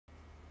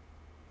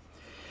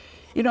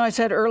You know, I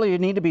said earlier you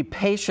need to be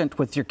patient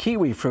with your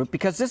kiwi fruit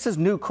because this is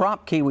new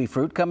crop kiwi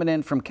fruit coming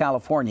in from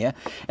California.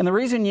 And the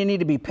reason you need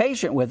to be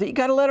patient with it, you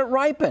got to let it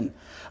ripen.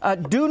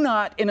 Do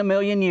not in a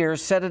million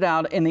years set it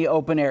out in the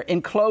open air.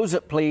 Enclose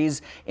it,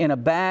 please, in a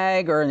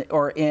bag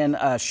or in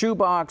a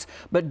shoebox,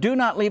 but do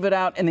not leave it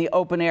out in the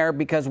open air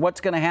because what's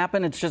going to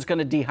happen, it's just going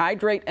to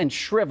dehydrate and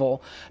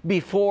shrivel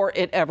before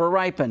it ever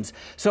ripens.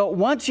 So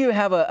once you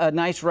have a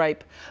nice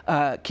ripe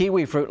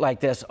kiwi fruit like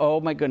this, oh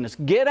my goodness,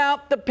 get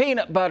out the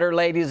peanut butter,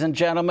 ladies and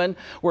gentlemen.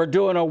 We're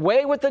doing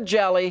away with the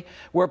jelly.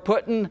 We're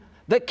putting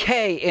the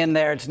K in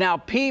there. It's now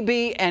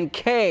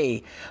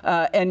PB&K.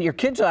 And your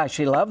kids will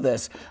actually love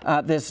this.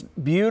 This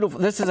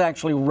is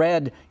actually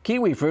red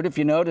kiwi fruit, if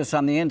you notice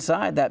on the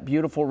inside, that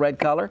beautiful red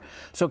color.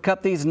 So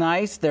cut these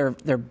nice. They're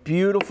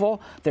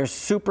beautiful. They're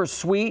super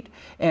sweet.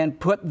 And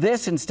put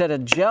this instead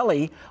of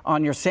jelly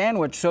on your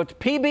sandwich. So it's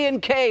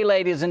PB&K,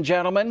 ladies and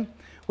gentlemen,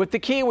 with the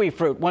kiwi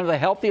fruit, one of the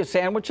healthiest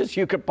sandwiches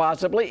you could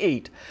possibly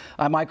eat.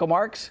 I'm Michael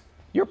Marks,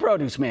 your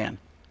produce man.